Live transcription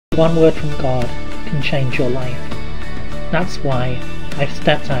One word from God can change your life. That's why I've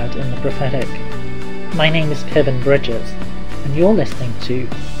stepped out in the prophetic. My name is Kevin Bridges, and you're listening to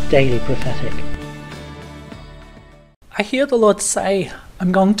Daily Prophetic. I hear the Lord say,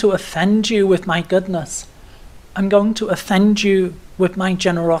 I'm going to offend you with my goodness. I'm going to offend you with my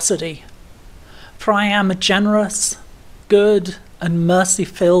generosity. For I am a generous, good, and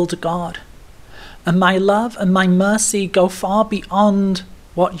mercy-filled God. And my love and my mercy go far beyond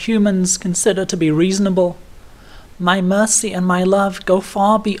what humans consider to be reasonable. My mercy and my love go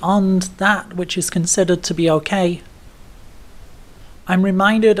far beyond that which is considered to be okay. I'm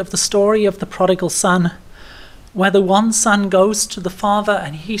reminded of the story of the prodigal son, where the one son goes to the father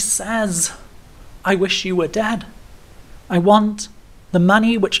and he says, I wish you were dead. I want the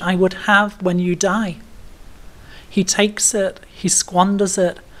money which I would have when you die. He takes it, he squanders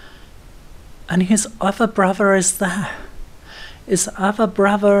it, and his other brother is there. His other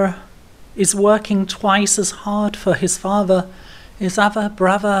brother is working twice as hard for his father. His other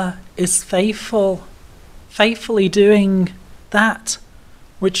brother is faithfully doing that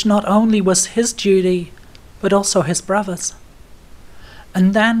which not only was his duty, but also his brother's.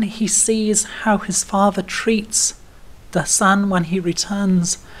 And then he sees how his father treats the son when he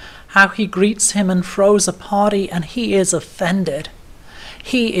returns, how he greets him and throws a party, and he is offended.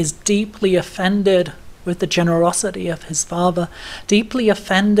 He is deeply offended with the generosity of his father, deeply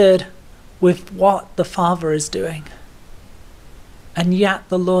offended with what the father is doing. And yet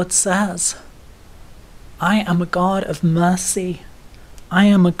the Lord says, I am a God of mercy. I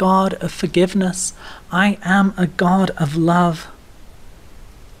am a God of forgiveness. I am a God of love.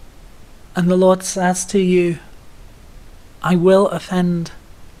 And the Lord says to you, I will offend.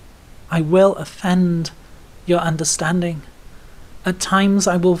 I will offend your understanding. At times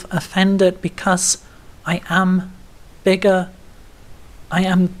I will offend it because I am bigger, I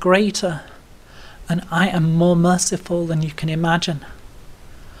am greater, and I am more merciful than you can imagine.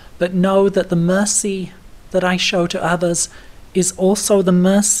 But know that the mercy that I show to others is also the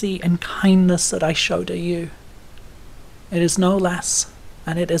mercy and kindness that I show to you. It is no less,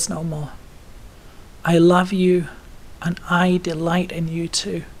 and it is no more. I love you, and I delight in you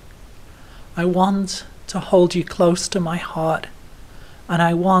too. I want to hold you close to my heart, and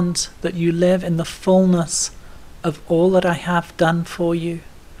I want that you live in the fullness of all that I have done for you.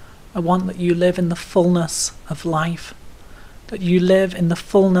 I want that you live in the fullness of life, that you live in the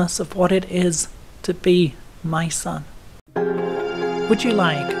fullness of what it is to be my son. Would you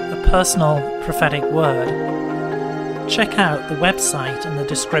like a personal prophetic word? Check out the website in the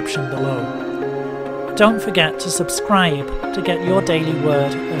description below. Don't forget to subscribe to get your daily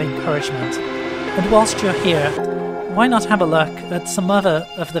word of encouragement. And whilst you're here, why not have a look at some other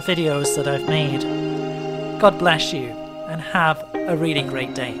of the videos that I've made? God bless you, and have a really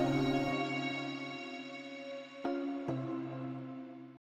great day.